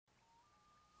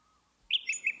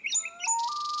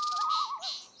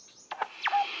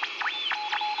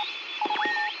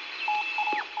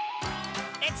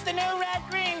the new Red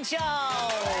Green Show. And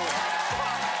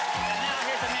now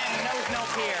here's a man who knows no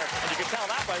fear. And you can tell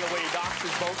that by the way he docks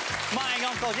his boat. My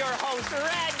uncle, your host,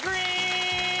 Red Green.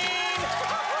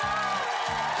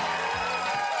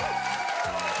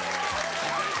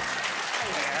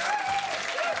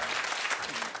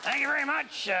 Thank you very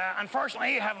much.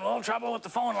 Unfortunately, having a little trouble with the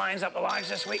phone lines up the lodge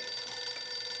this week.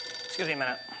 Excuse me a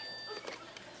minute.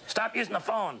 Stop using the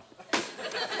phone.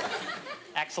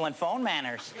 Excellent phone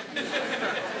manners.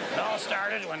 It all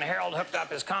started when Harold hooked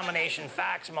up his combination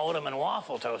fax modem and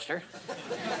waffle toaster.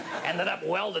 Ended up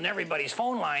welding everybody's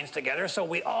phone lines together so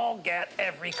we all get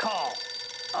every call.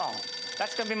 Oh,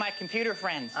 that's gonna be my computer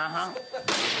friends. Uh-huh.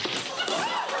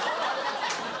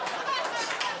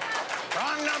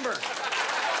 Wrong number.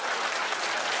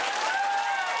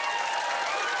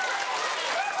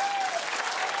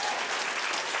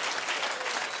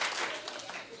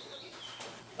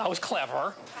 That was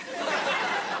clever.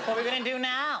 What are we gonna do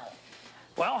now?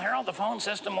 Well, Harold, the phone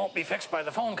system won't be fixed by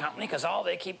the phone company because all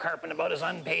they keep carping about is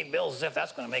unpaid bills, as if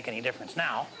that's going to make any difference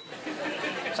now.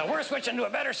 So we're switching to a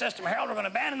better system, Harold. We're going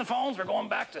to abandon the phones. We're going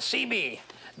back to CB.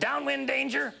 Downwind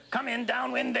danger. Come in,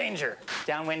 downwind danger.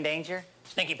 Downwind danger?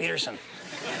 Stinky Peterson.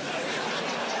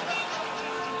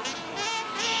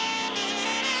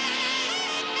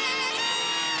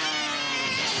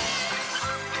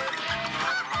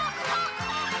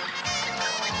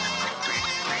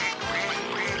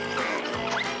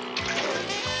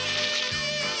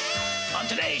 On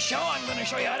today's show, I'm going to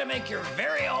show you how to make your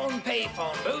very own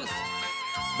payphone booth.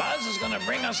 Buzz is going to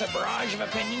bring us a barrage of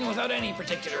opinion without any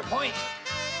particular point.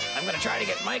 I'm going to try to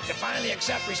get Mike to finally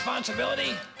accept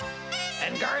responsibility.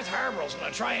 And Garth Harbrell's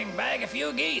going to try and bag a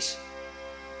few geese.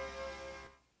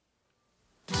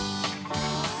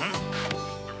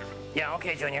 Yeah,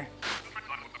 okay, Junior.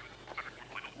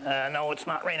 No, it's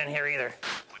not raining here either.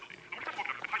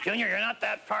 Junior, you're not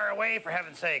that far away, for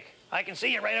heaven's sake. I can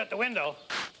see you right out the window.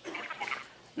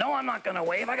 No, I'm not going to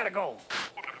wave. I got to go.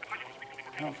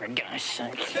 Oh, for gosh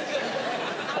sake.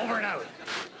 Over and out.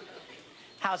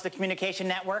 How's the communication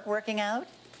network working out?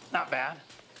 Not bad.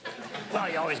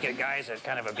 Well, you always get guys that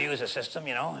kind of abuse the system,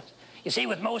 you know. You see,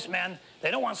 with most men,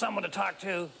 they don't want someone to talk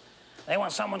to. They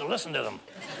want someone to listen to them.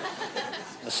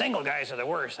 The single guys are the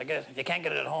worst. I guess if you can't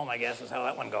get it at home, I guess is how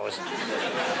that one goes. You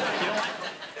know what?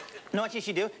 Know what you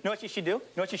should do? Know what you should do?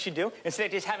 Know what you should do? Instead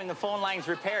of just having the phone lines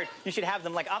repaired, you should have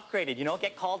them, like, upgraded, you know?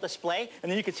 Get call display,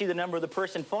 and then you can see the number of the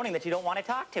person phoning that you don't want to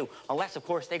talk to. Unless, of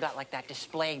course, they got, like, that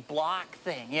display block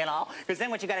thing, you know? Because then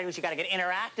what you got to do is you got to get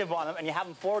interactive on them, and you have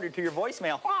them forwarded to your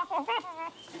voicemail.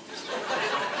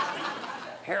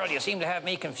 Harold, you seem to have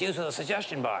me confused with a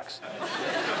suggestion box.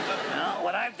 Now,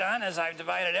 what I've done is I've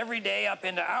divided every day up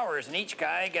into hours, and each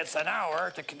guy gets an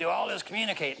hour to do all his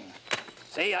communicating.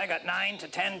 See, I got 9 to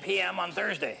 10 p.m. on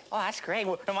Thursday. Oh, that's great.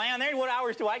 Well, am I on there? What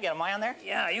hours do I get? Am I on there?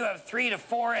 Yeah, you have 3 to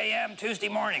 4 a.m. Tuesday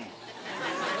morning.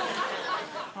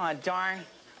 Oh, darn.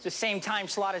 It's the same time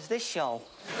slot as this show.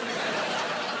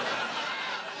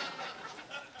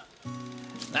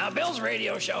 Now, Bill's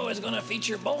radio show is going to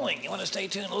feature bowling. You want to stay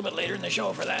tuned a little bit later in the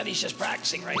show for that. He's just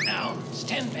practicing right now. It's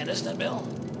 10-pin, isn't it, Bill?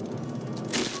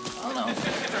 Oh, no.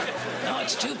 No,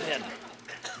 it's 2-pin.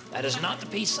 That is not the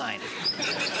peace sign.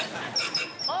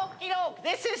 Okie doke,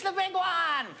 this is the big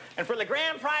one. And for the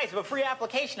grand prize of a free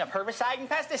application of herbicide and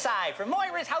pesticide from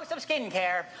Moira's House of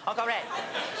Skincare, Uncle Red,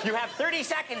 you have 30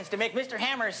 seconds to make Mr.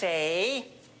 Hammer say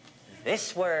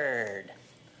this word.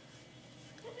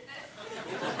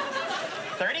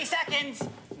 30 seconds,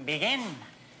 begin.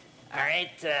 All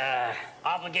right,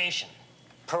 obligation.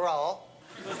 Parole.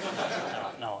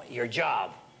 No, your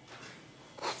job.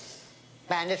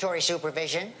 Mandatory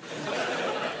supervision.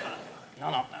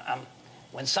 No.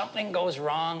 When something goes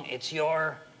wrong, it's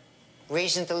your...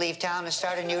 Reason to leave town and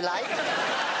start a new life.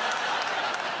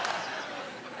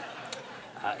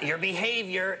 Your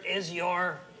behavior is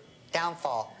your...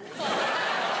 Downfall.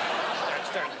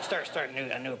 Start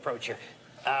a new approach here.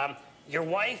 Your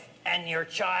wife and your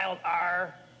child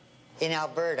are... In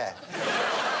Alberta.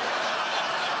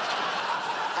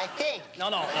 I think. No.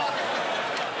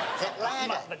 It's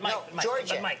Atlanta.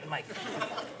 Georgia. But Mike.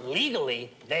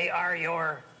 Legally, they are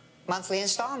your... Monthly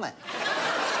installment.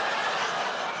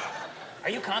 Are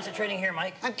you concentrating here,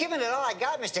 Mike? I'm giving it all I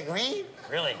got, Mr. Green.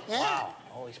 Really? Yeah. Wow.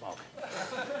 Holy smoke.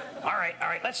 All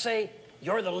right. Let's say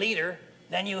you're the leader,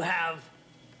 then you have...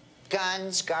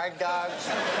 Guns, guard dogs,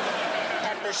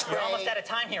 pepper spray. You're almost out of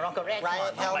time here, Uncle Red.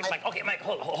 Riot helmet. Mike, okay, Mike,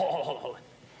 hold.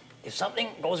 If something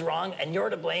goes wrong and you're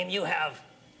to blame, you have...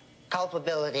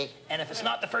 Culpability. And if it's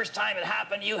not the first time it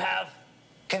happened, you have...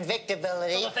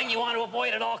 Convictability. So the thing you want to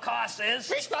avoid at all costs is...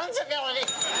 Responsibility.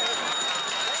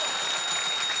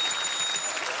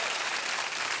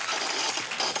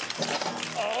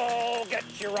 Oh, get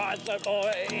your rods out,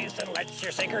 boys, and let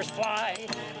your sinkers fly.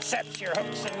 Set your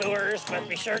hooks and lures, but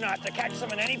be sure not to catch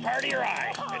them in any part of your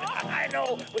eye. And I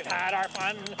know we've had our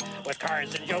fun with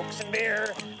cards and jokes and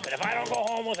beer, but if I don't go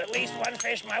home with at least one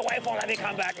fish, my wife won't let me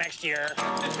come back next year.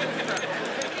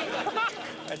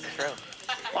 That's true.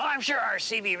 Well, I'm sure our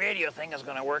CB radio thing is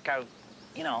going to work out,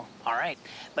 you know, all right.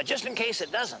 But just in case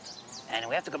it doesn't, and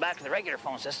we have to go back to the regular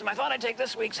phone system, I thought I'd take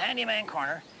this week's Handyman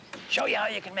Corner, show you how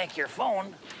you can make your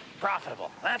phone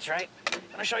profitable. That's right. I'm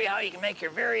going to show you how you can make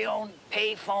your very own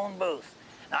pay phone booth.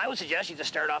 Now, I would suggest you just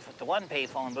start off with the one pay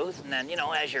phone booth, and then, you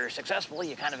know, as you're successful,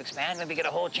 you kind of expand, maybe get a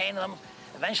whole chain of them,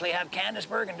 eventually have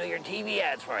Candaceburg and do your TV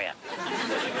ads for you.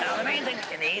 Now, the main thing that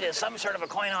you need is some sort of a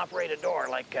coin-operated door,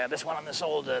 like this one on this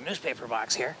old newspaper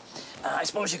box here. I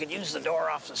suppose you could use the door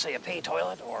off, say, a pay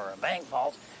toilet or a bank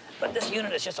vault, but this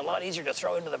unit is just a lot easier to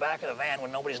throw into the back of the van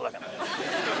when nobody's looking.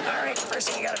 All right, first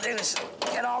thing you gotta do is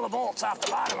get all the bolts off the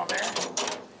bottom of there.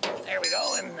 There we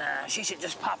go, and she should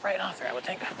just pop right off there, I would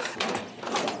think.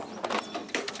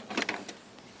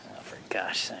 Oh, for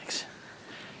gosh sakes.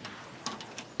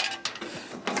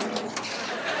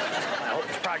 I hope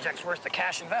this project's worth the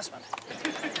cash investment.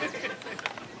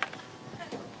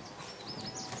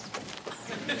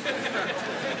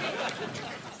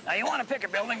 Now, you want to pick a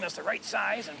building that's the right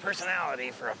size and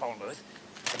personality for a phone booth.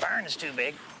 The barn is too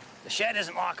big. The shed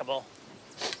isn't lockable.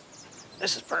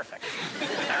 This is perfect.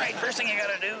 All right, first thing you got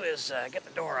to do is get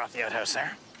the door off the outhouse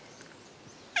there.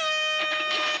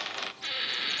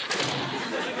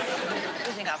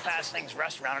 Amazing how fast things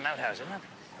rust around an outhouse, isn't it?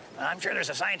 I'm sure there's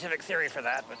a scientific theory for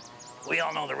that, but we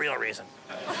all know the real reason.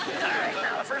 All right,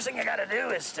 now the first thing you got to do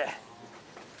is to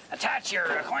attach your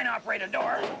coin-operated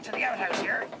door to the outhouse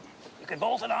here. You could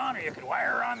bolt it on or you could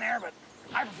wire her on there, but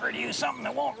I prefer to use something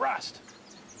that won't rust.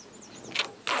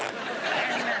 A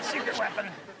handyman's secret weapon,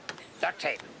 duct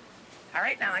tape. All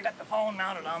right, now I got the phone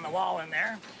mounted on the wall in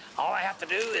there. All I have to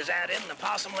do is add in the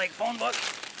Possum Lake phone book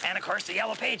and, of course, the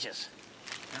yellow pages.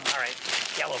 All right,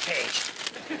 yellow page.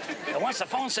 But once the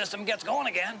phone system gets going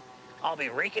again, I'll be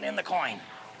raking in the coin.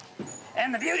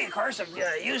 And the beauty, of course, of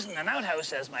using an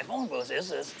outhouse as my phone booth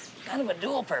is kind of a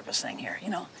dual-purpose thing here. You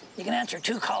know, you can answer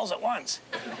 2 calls at once.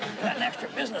 You got an extra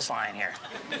business line here.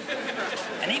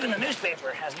 And even the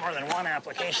newspaper has more than one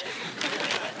application.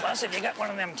 Plus, if you got one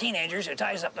of them teenagers who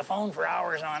ties up the phone for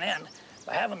hours on end,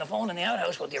 by having the phone in the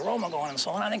outhouse with the aroma going and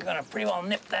so on, I think we're going to pretty well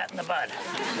nip that in the bud.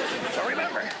 So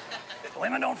remember, if the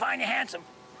women don't find you handsome,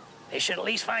 they should at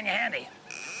least find you handy.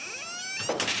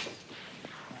 Oh,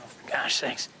 for gosh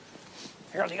sakes.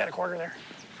 Harold, you got a quarter there?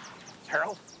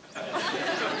 Harold?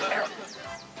 Harold?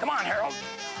 Come on, Harold.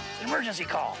 It's an emergency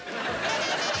call.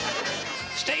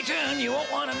 Stay tuned. You won't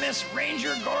want to miss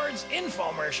Ranger Gord's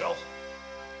infomercial.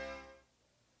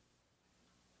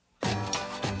 I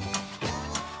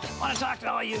want to talk to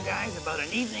all you guys about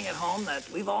an evening at home that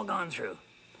we've all gone through.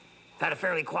 You've had a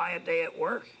fairly quiet day at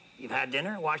work. You've had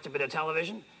dinner, watched a bit of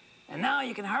television, and now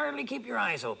you can hardly keep your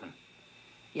eyes open.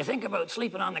 You think about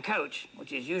sleeping on the couch,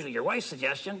 which is usually your wife's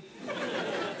suggestion.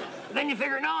 But then you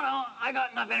figure, no, I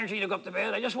got enough energy to go up to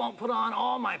bed. I just won't put on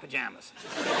all my pajamas.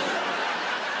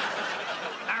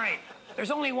 All right,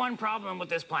 there's only one problem with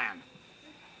this plan.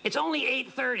 It's only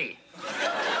 8:30.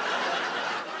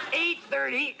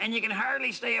 8:30, and you can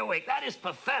hardly stay awake. That is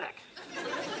pathetic.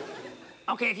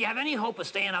 Okay, if you have any hope of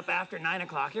staying up after 9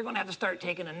 o'clock, you're going to have to start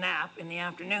taking a nap in the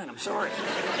afternoon. I'm sorry.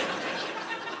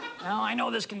 Now, I know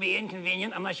this can be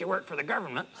inconvenient unless you work for the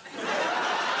government.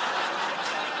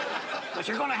 But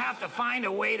you're going to have to find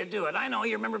a way to do it. I know,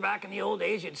 you remember back in the old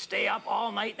days, you'd stay up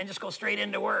all night and then just go straight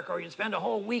into work, or you'd spend a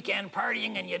whole weekend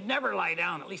partying and you'd never lie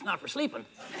down, at least not for sleeping.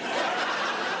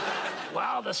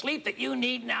 Well, the sleep that you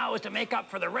need now is to make up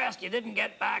for the rest you didn't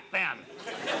get back then.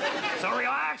 So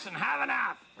relax and have a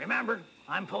nap. Remember,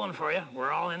 I'm pulling for you.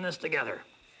 We're all in this together.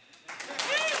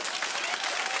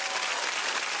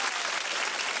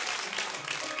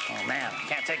 Oh, man,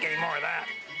 can't take any more of that.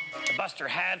 The Buster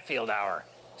Hadfield Hour.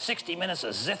 60 minutes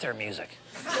of zither music.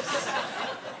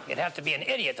 You'd have to be an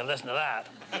idiot to listen to that.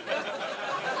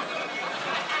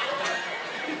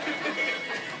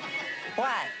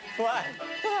 What?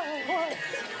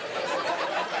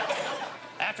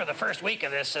 After the first week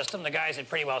of this system, the guys had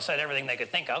pretty well said everything they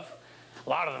could think of. A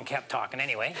lot of them kept talking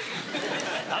anyway.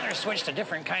 Others switched to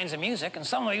different kinds of music, and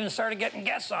some of them even started getting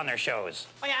guests on their shows.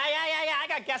 Oh, yeah. I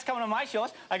got guests coming on my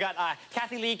shows. I got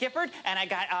Kathy Lee Gifford, and I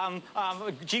got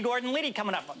G. Gordon Liddy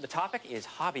coming up. The topic is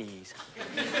hobbies.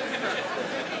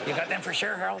 You got them for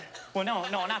sure, Harold? Well, no,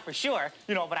 not for sure.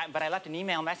 You know, but I left an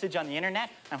email message on the internet.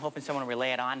 I'm hoping someone will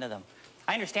relay it on to them.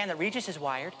 I understand that Regis is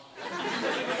wired.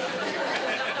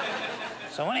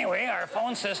 So anyway, our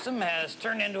phone system has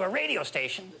turned into a radio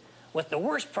station with the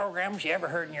worst programs you ever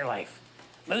heard in your life.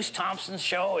 Moose Thompson's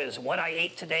show is What I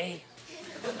Ate Today.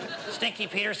 Stinky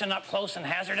Peterson Up Close and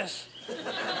Hazardous.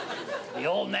 The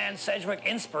Old Nan Sedgwick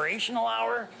Inspirational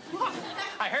Hour.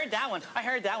 I heard that one. I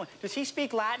heard that one. Does he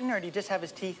speak Latin or do you just have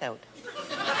his teeth out?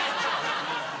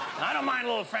 I don't mind a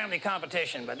little friendly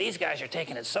competition, but these guys are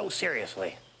taking it so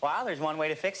seriously. Well, there's one way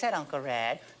to fix that, Uncle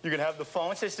Red. You can have the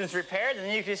phone systems repaired, and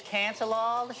then you can just cancel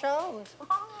all the shows.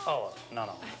 Oh, no.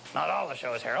 Not all the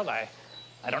shows, Harold. I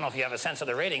don't know if you have a sense of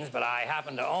the ratings, but I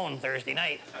happen to own Thursday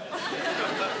night.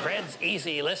 Red's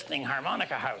Easy Listening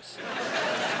Harmonica House.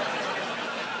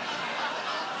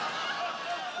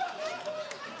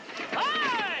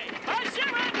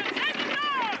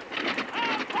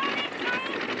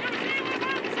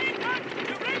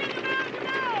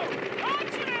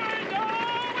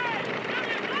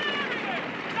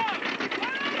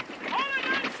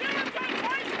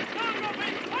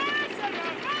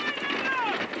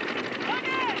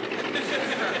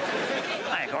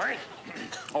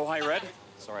 Oh, hi, Red.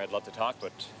 Sorry, I'd love to talk,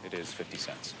 but it is 50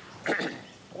 cents.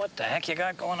 What the heck you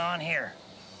got going on here?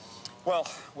 Well,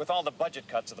 with all the budget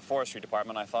cuts of the forestry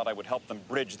department, I thought I would help them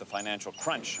bridge the financial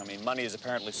crunch. I mean, money is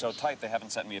apparently so tight they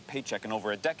haven't sent me a paycheck in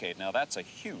over a decade. Now, that's a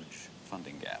huge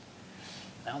funding gap.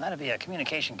 Now, that'd be a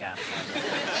communication gap.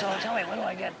 So tell me, what do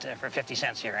I get for 50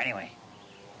 cents here, anyway?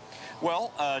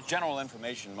 Well, general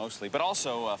information mostly, but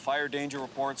also fire danger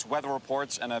reports, weather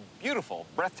reports, and a beautiful,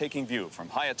 breathtaking view from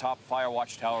high atop Fire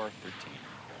Watch Tower 13.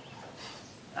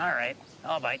 All right,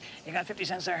 I'll bite. You got 50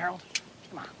 cents there, Harold?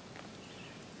 Come on.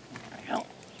 There you go.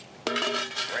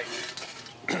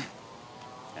 Great.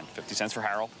 And 50 cents for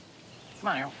Harold. Come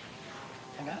on, Harold.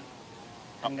 I got it.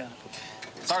 I'm good.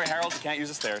 Sorry, Harold, you can't use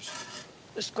the stairs.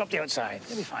 Just go up the outside.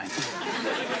 You'll be fine.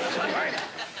 All right.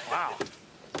 Wow.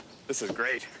 This is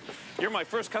great. You're my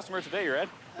first customer today, Red.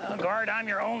 Guard, I'm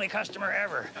your only customer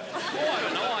ever. Oh, I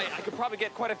don't know. I could probably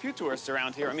get quite a few tourists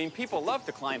around here. I mean, people love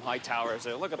to climb high towers.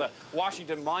 Look at the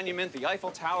Washington Monument, the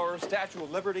Eiffel Tower, Statue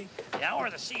of Liberty. Yeah, or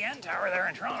the CN Tower there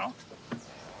in Toronto.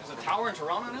 There's a tower in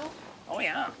Toronto now? Oh,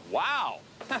 yeah. Wow.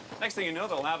 Next thing you know,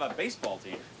 they'll have a baseball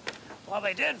team. Well,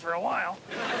 they did for a while.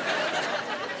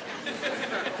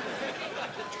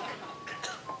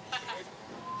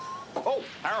 Oh,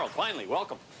 Harold, finally,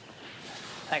 welcome.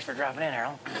 Thanks for dropping in,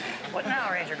 Harold. What now,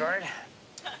 Ranger Guard?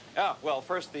 Well,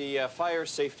 first the fire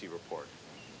safety report.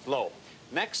 Low.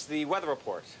 Next, the weather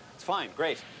report. It's fine,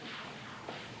 great.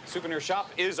 Souvenir shop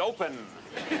is open.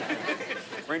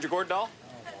 Ranger Gord doll?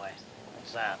 Oh, boy.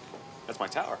 What's that? That's my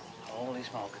tower. Holy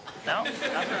smoke. No,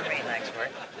 nothing for me, thanks, Guard.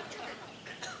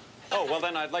 Oh, well,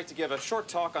 then I'd like to give a short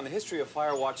talk on the history of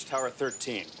Fire Watch Tower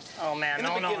 13. Oh, man,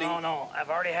 no. I've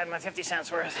already had my 50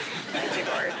 cents worth. Thank you,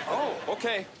 Guard. Oh,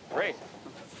 okay, great.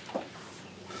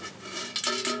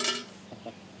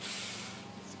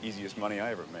 It's the easiest money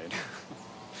I ever made.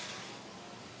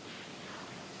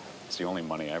 It's the only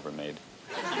money I ever made.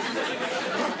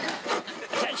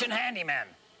 Attention, handyman.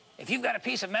 If you've got a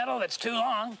piece of metal that's too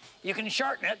long, you can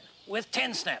shorten it with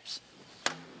tin snips.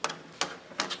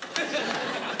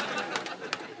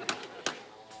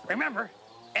 Remember,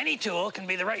 any tool can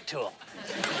be the right tool.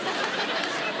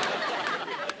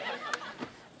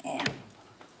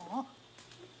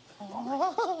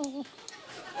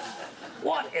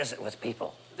 What is it with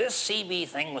people? This CB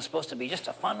thing was supposed to be just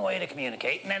a fun way to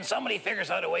communicate, and then somebody figures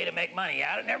out a way to make money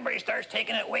out of it, and everybody starts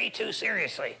taking it way too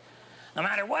seriously. No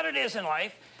matter what it is in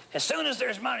life, as soon as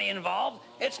there's money involved,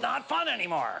 it's not fun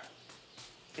anymore.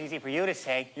 It's easy for you to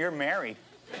say. You're married.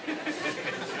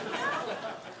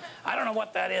 I don't know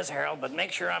what that is, Harold, but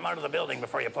make sure I'm out of the building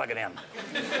before you plug it in.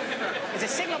 It's a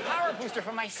signal power booster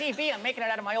for my CB. I'm making it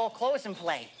out of my old clothes and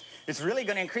play. It's really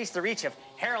going to increase the reach of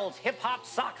Harold's hip-hop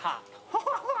sock hop.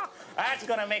 That's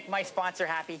going to make my sponsor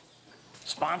happy.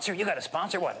 Sponsor? You got a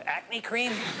sponsor? What, acne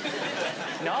cream?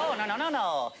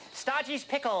 No. Stodgy's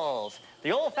Pickles.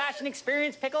 The old-fashioned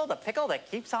experience pickle, the pickle that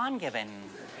keeps on giving.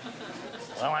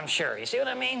 Well, I'm sure. You see what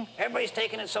I mean? Everybody's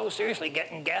taking it so seriously,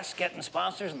 getting guests, getting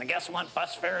sponsors, and the guests want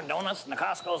bus fare and donuts, and the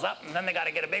cost goes up, and then they got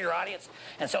to get a bigger audience.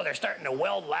 And so they're starting to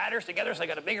weld ladders together, so they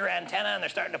got a bigger antenna, and they're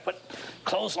starting to put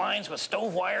clotheslines with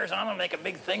stove wires on them, make a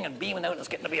big thing, and beam it out, and it's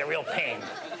getting to be a real pain.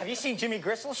 Have you seen Jimmy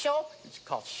Gristle's show? It's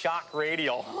called Shock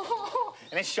Radio.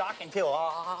 And it's shocking, too.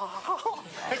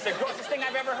 It's the grossest thing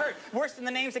I've ever heard. Worse than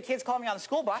the names the kids call me on the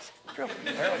school bus. True.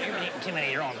 Harold, you've been eating too many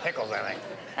of your own pickles, I think.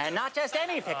 And not just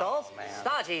any pickles. Oh, man.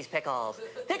 Stodgy's Pickles.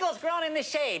 Pickles grown in the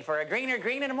shade for a greener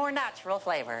green and a more natural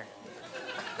flavor.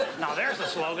 Now, there's the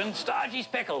slogan, Stodgy's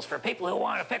Pickles, for people who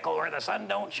want a pickle where the sun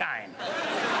don't shine.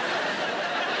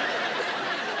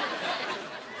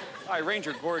 Hi,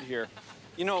 Ranger Gord here.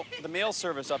 You know, the mail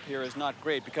service up here is not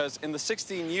great because in the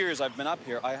 16 years I've been up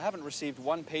here, I haven't received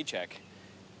one paycheck.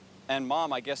 And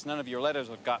Mom, I guess none of your letters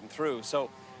have gotten through. So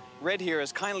Red here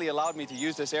has kindly allowed me to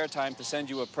use this airtime to send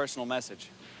you a personal message.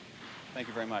 Thank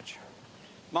you very much.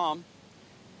 Mom,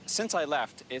 since I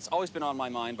left, it's always been on my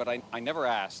mind, but I never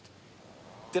asked.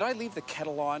 Did I leave the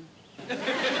kettle on?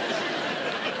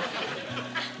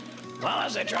 Well,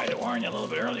 as I tried to warn you a little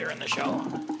bit earlier in the show,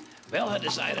 Bill had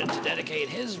decided to dedicate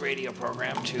his radio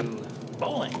program to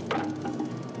bowling.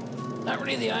 Not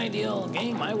really the ideal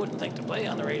game I wouldn't think to play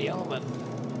on the radio, but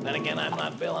then again, I'm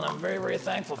not Bill, and I'm very, very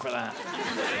thankful for that.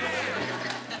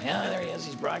 Yeah, there he is.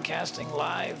 He's broadcasting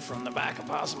live from the back of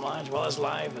Possum Lodge. Well, as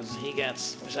live as he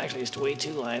gets, which actually is way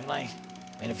too live, and I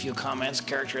made a few comments,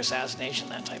 character assassination,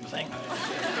 that type of thing.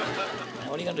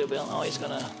 Now, what are you gonna do, Bill? Oh, he's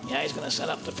gonna set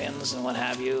up the pins and what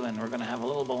have you, and we're gonna have a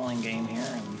little bowling game here,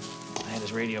 and I had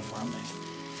his radio for him.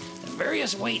 The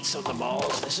various weights of the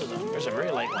balls. There's a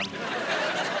very light one.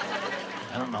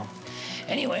 I don't know.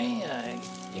 Anyway,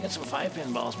 you got some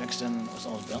 5-pin balls mixed in with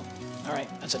those, Bill. All right,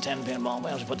 that's a 10-pin ball.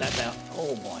 Well, just put that down.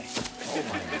 Oh, boy. Oh,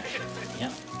 my gosh.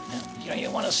 Yeah. You know, you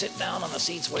want to sit down on the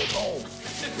seats where you go.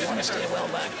 You want to stay well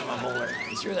back from a bowler.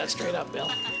 You threw that straight up,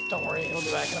 Bill. Don't worry, it'll be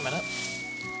back in a minute.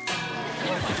 Oh,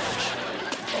 my gosh.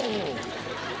 Oh,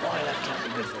 boy, that can't be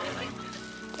good for anything.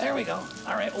 There we go.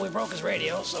 All right, well, we broke his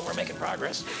radio, so we're making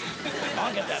progress.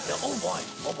 I'll get that, Bill. Oh, boy.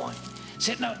 Oh, boy.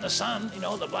 Sitting out in the sun, you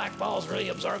know, the black balls really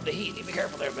absorb the heat. You be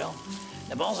careful there, Bill.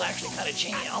 The balls actually kind of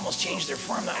almost changed their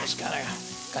form. That was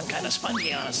kind of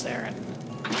spongy on us there. And,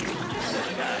 oh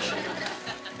my gosh.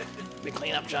 Big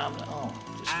cleanup job. Oh,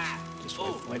 just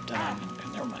wiped that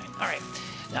on. Never mind. All right.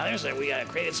 Now we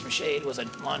created some shade with a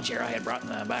lawn chair I had brought in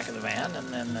the back of the van, and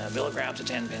then Bill grabs a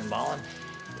 10-pin ball. And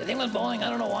the thing with bowling, I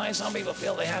don't know why some people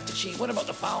feel they have to cheat. What about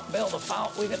the foul? Bill, the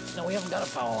foul. We haven't got a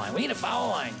foul line. We need a foul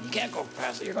line. You can't go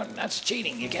past it. That's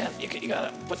cheating. You can't. You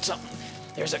gotta put something.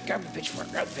 Grab the pitchfork,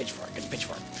 get the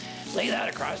pitchfork. Lay that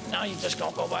across, now you just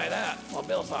don't go by that. Well,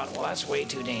 Bill thought, well, that's way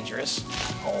too dangerous.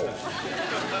 Oh.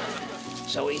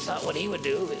 So he thought what he would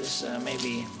do is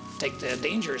maybe take the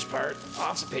dangerous part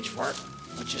off the pitchfork,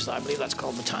 which is, I believe that's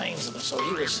called the tines. So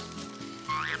he was,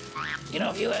 you know,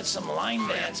 if you had some line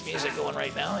dance music going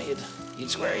right now, you'd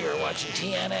swear you were watching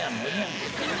TNN, wouldn't you?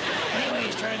 Anyway,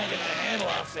 he's trying to get the handle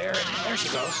off there, and there she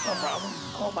goes, no problem.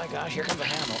 Oh my gosh, here comes the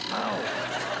handle. Oh,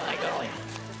 my golly.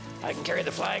 I can carry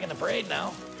the flag in the parade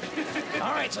now.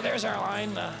 All right, so there's our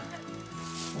line.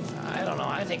 I don't know,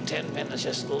 I think 10-pin is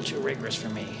just a little too rigorous for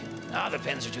me. The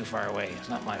pins are too far away. It's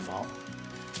not my fault.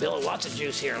 Bill, lots of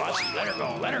juice here.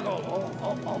 Let her go.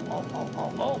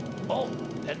 Oh.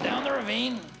 Head down the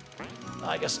ravine.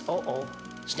 I guess,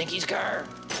 Stinky's car.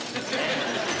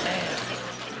 Man.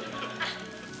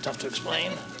 Tough to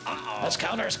explain. Let's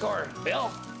count our score.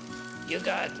 Bill, you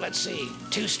got, let's see,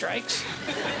 2 strikes.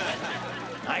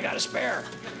 I got a spare.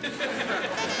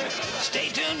 Stay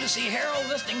tuned to see Harold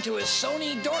listening to his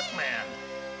Sony Dorkman.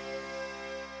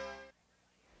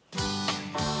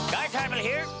 Guard Harville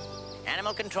here,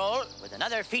 Animal Control, with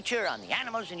another feature on the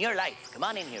animals in your life. Come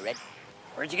on in here, Red.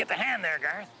 Where'd you get the hand there,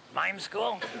 Garth? Mime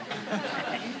school?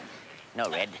 No,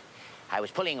 Red. I was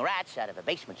pulling rats out of a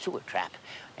basement sewer trap,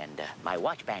 and my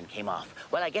watch band came off.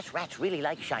 Well, I guess rats really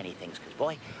like shiny things, because,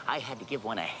 boy, I had to give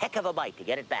one a heck of a bite to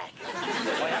get it back.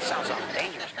 Boy, that sounds awful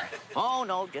dangerous, Garth. Oh,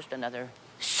 no, just another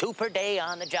super day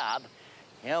on the job.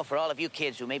 You know, for all of you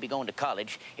kids who may be going to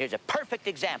college, here's a perfect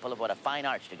example of what a fine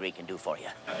arts degree can do for you.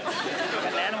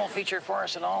 Got an animal feature for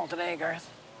us at all today, Garth?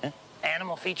 Huh?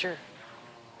 Animal feature?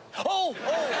 Oh,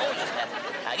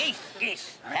 yes,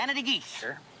 geese. Canada geese.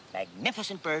 Sure.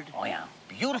 Magnificent bird. Oh, yeah.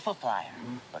 Beautiful flyer.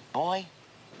 But, boy,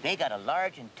 they got a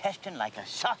large intestine like a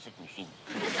sausage machine.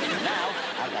 Now,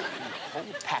 I got a whole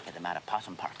pack of them out of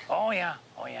Possum Park. Oh, yeah.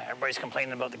 Everybody's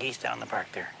complaining about the geese down in the park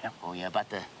there. Yeah. Oh, yeah, about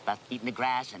eating the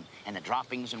grass and the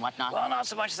droppings and whatnot. Well, not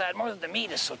so much that. More that the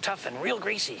meat is so tough and real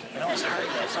greasy. You know, it's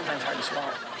sometimes hard to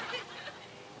swallow.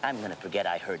 I'm going to forget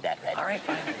I heard that, Red. All right,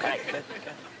 fine. All right, good.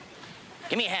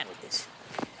 Give me a hand with this.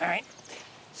 All right.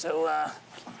 So,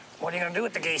 what are you going to do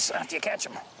with the geese after you catch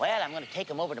them? Well, I'm going to take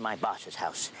him over to my boss's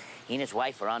house. He and his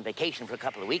wife are on vacation for a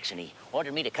couple of weeks, and he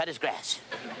ordered me to cut his grass.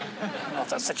 Well, if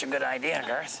that's such a good idea,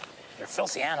 Garth. They're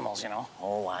filthy animals, you know.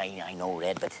 Oh, I know,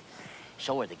 Red, but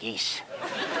so are the geese.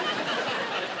 It's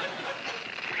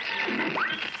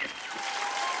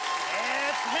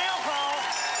mail call.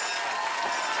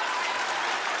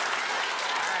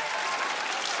 All right.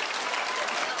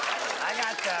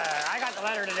 I got the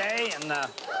letter today, and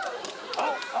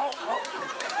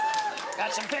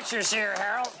got some pictures here,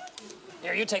 Harold.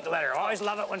 Here, you take the letter. I always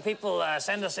love it when people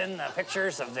send us in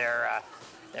pictures of their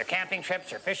their camping trips,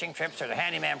 their fishing trips, or their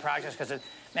handyman projects, because it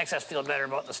makes us feel better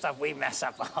about the stuff we mess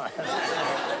up on.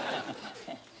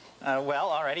 Well,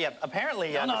 already,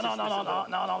 apparently... No,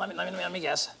 let me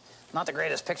guess. Not the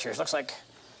greatest pictures. Looks like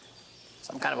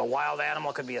some kind of a wild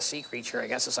animal, could be a sea creature, I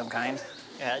guess, of some kind.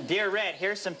 Dear Red,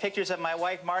 here's some pictures of my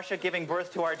wife, Marcia, giving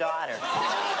birth to our daughter.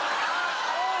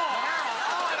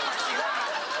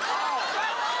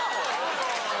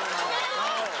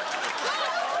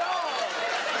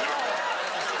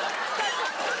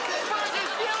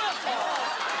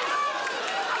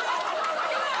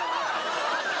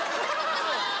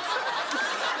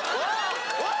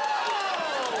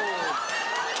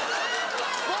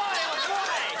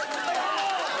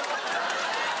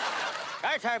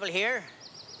 Terrible here,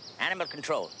 animal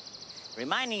control.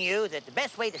 Reminding you that the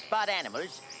best way to spot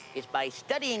animals is by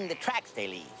studying the tracks they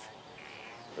leave.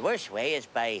 The worst way is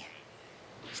by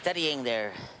studying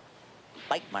their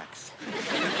bite marks.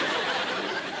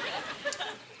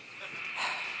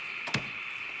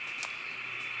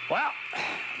 Well,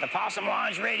 the Possum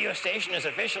Lodge radio station is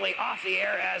officially off the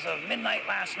air as of midnight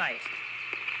last night.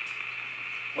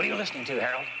 What are you listening to,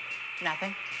 Harold?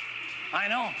 Nothing. I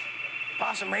know.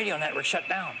 Possum Radio Network shut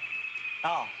down.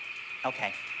 Oh,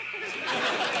 okay.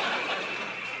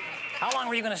 How long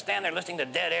were you going to stand there listening to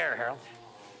dead air, Harold?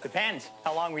 Depends.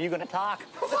 How long were you going to talk?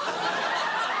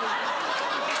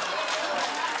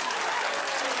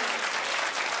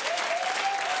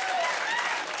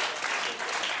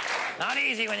 Not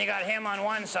easy when you got him on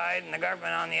one side and the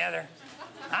government on the other.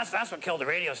 That's what killed the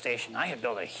radio station. I had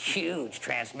built a huge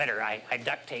transmitter. I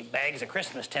duct taped bags of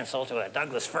Christmas tinsel to a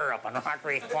Douglas fir up on Rock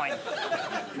Reef Point.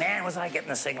 Man, was I getting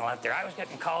the signal out there. I was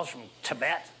getting calls from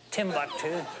Tibet,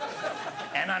 Timbuktu,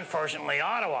 and unfortunately,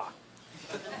 Ottawa.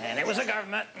 And it was the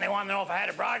government, and they wanted to know if I had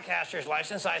a broadcaster's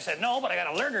license. I said no, but I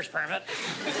got a learner's permit.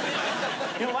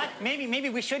 You know what? Maybe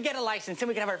we should get a license and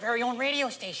we can have our very own radio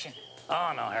station.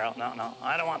 Oh, no, Harold, no.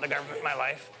 I don't want the government in my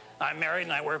life. I'm married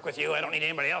and I work with you. I don't need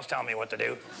anybody else telling me what to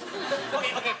do.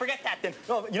 Okay, forget that then.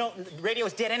 Oh, you know,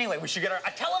 radio's dead anyway. We should get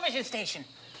a television station.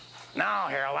 No,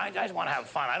 Harold, I just want to have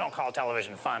fun. I don't call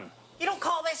television fun. You don't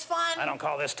call this fun? I don't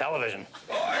call this television.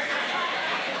 Well,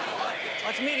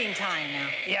 it's meeting time now.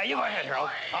 Yeah, you go ahead,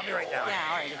 Harold. I'll be right down. Yeah,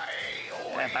 all right.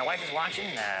 If my wife is watching,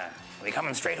 I'll be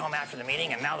coming straight home after the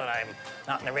meeting, and now that I'm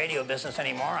not in the radio business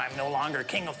anymore, I'm no longer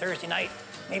king of Thursday night.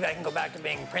 Maybe I can go back to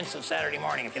being prince of Saturday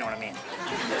morning, if you know what I mean.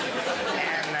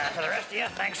 And to the rest of you,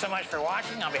 thanks so much for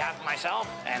watching. On behalf of myself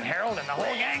and Harold and the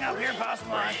whole gang up here at Possum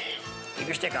Lodge, keep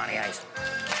your stick on the ice.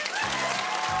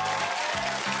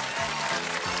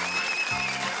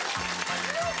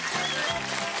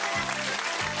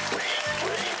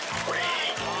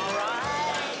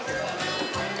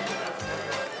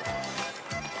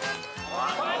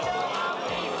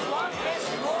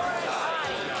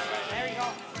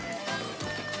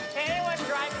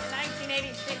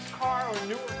 Car or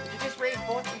newer? Would you just raise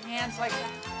both your hands like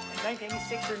that?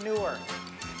 1986 or newer?